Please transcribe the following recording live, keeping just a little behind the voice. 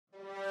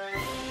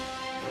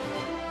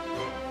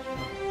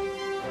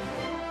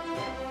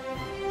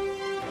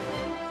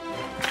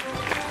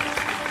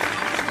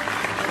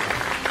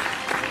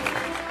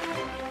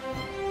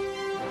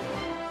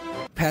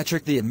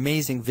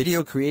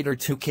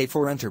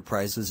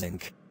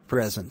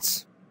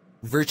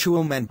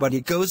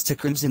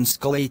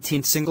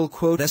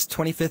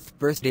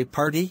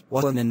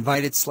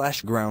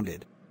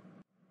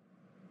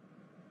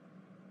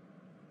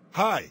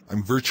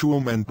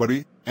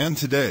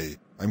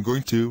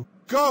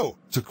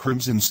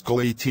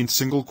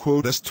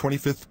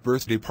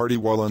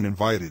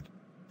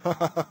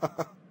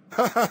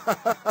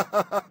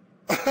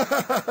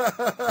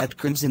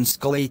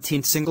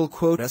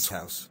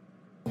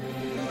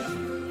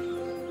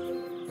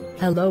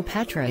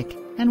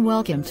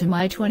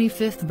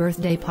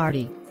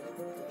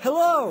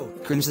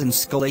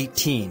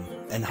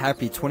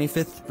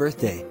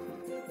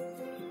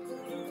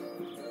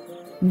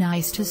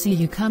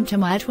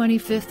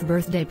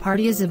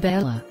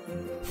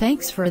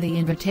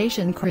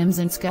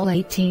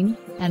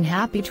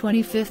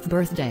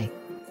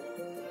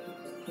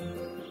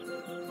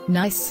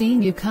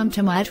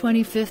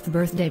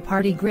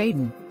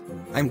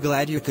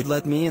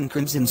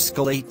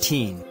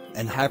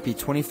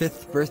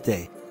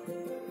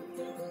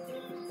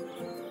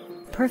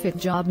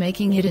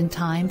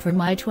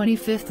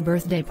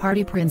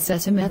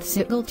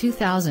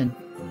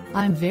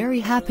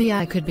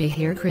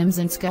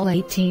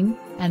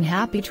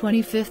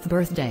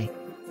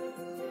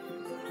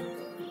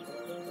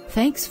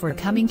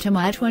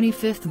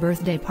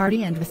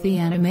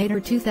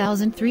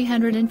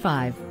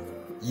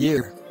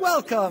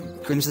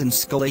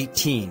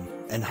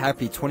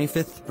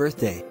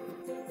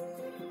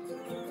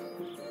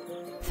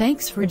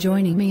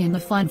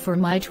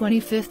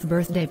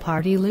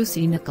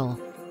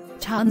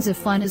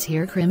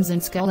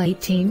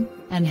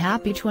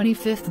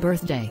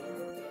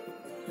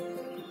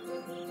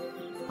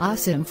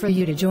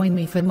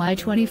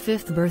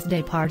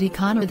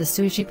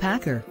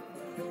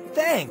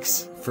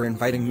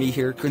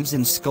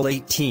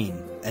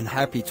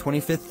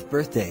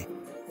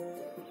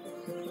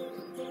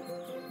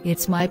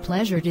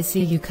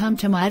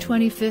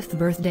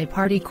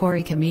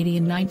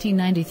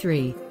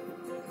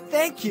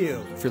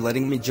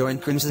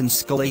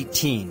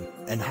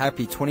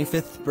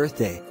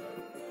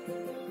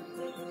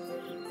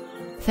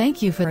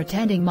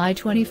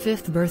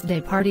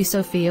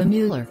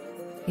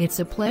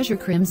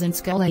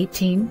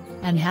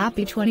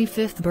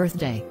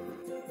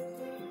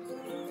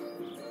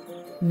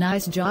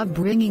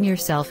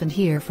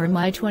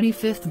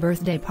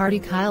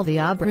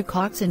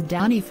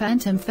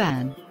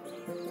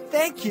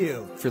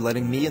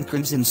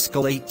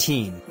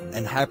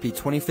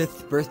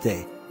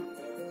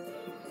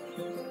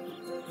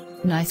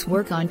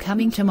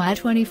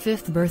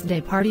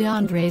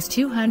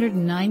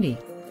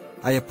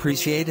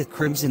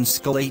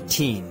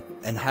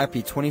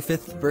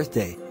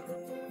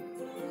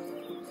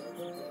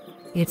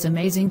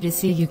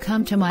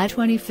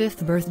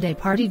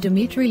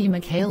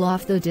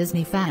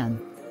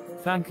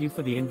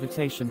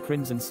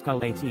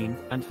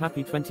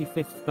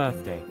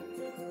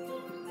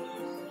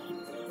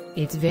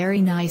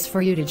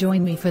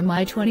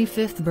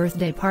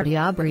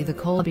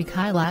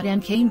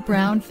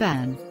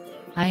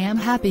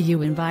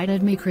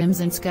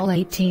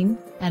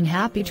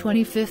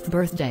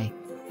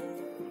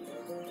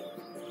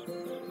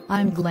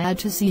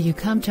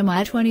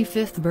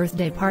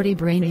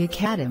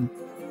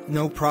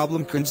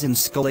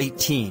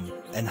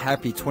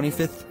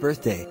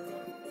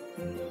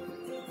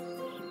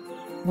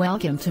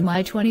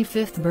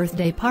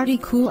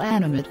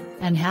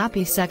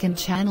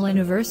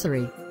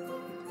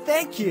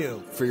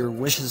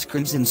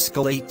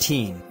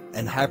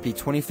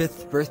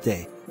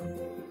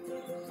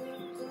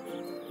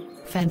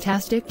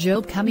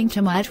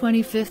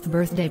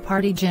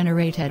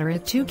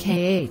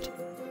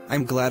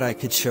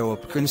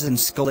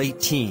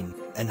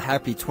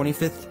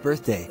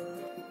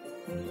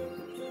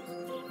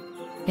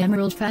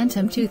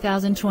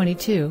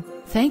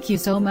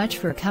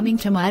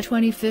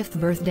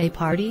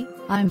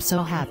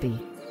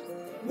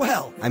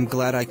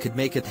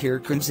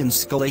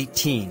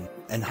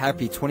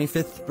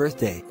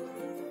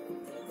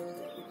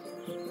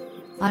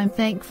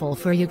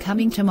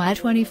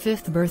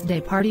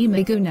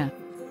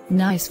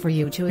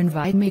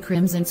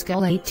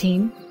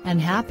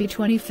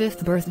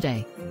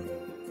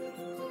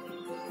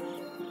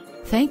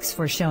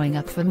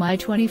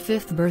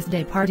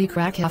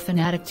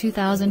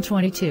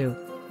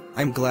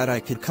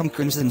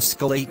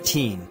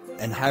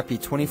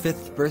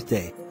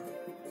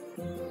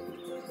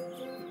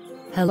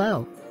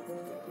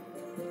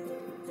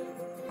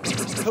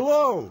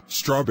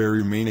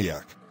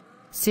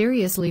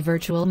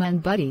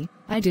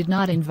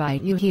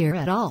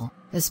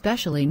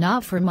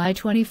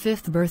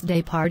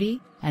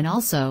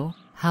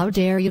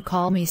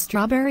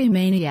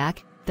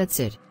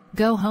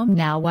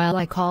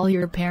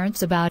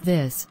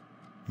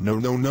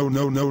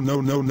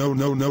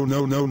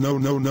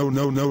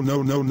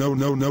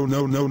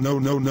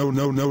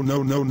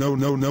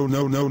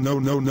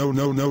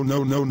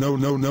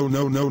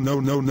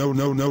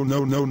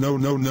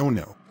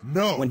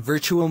No! when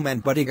Virtual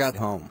Manbuddy got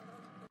home.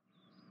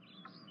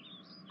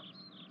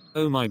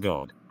 Oh my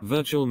god,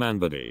 Virtual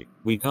Manbuddy,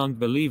 we can't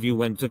believe you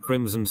went to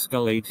Crimson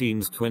Skull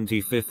 18's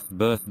 25th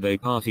birthday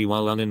party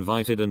while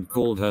uninvited and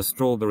called her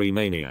Strawberry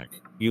Maniac.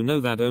 You know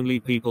that only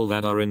people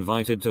that are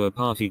invited to a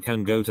party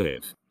can go to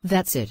it.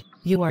 That's it.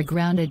 You are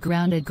grounded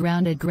for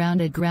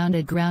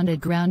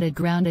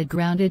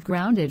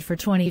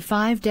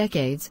 25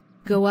 decades.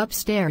 Go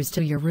upstairs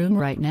to your room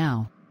right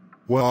now.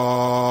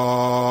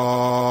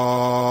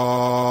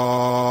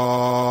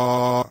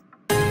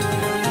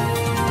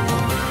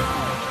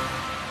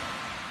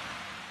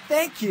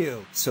 Thank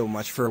you so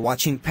much for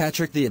watching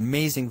Patrick the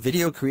Amazing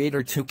Video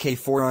Creator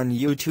 2K4 on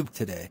YouTube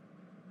today.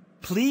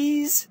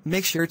 Please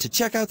make sure to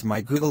check out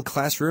my Google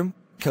Classroom,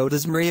 code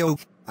is Mario.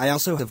 I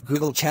also have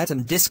Google Chat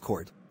and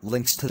Discord.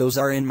 Links to those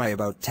are in my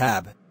About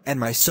tab, and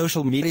my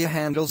social media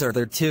handles are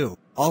there too.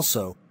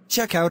 Also,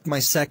 check out my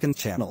second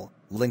channel,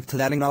 link to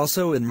that and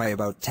also in my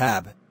About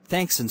tab.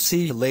 Thanks and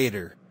see you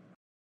later.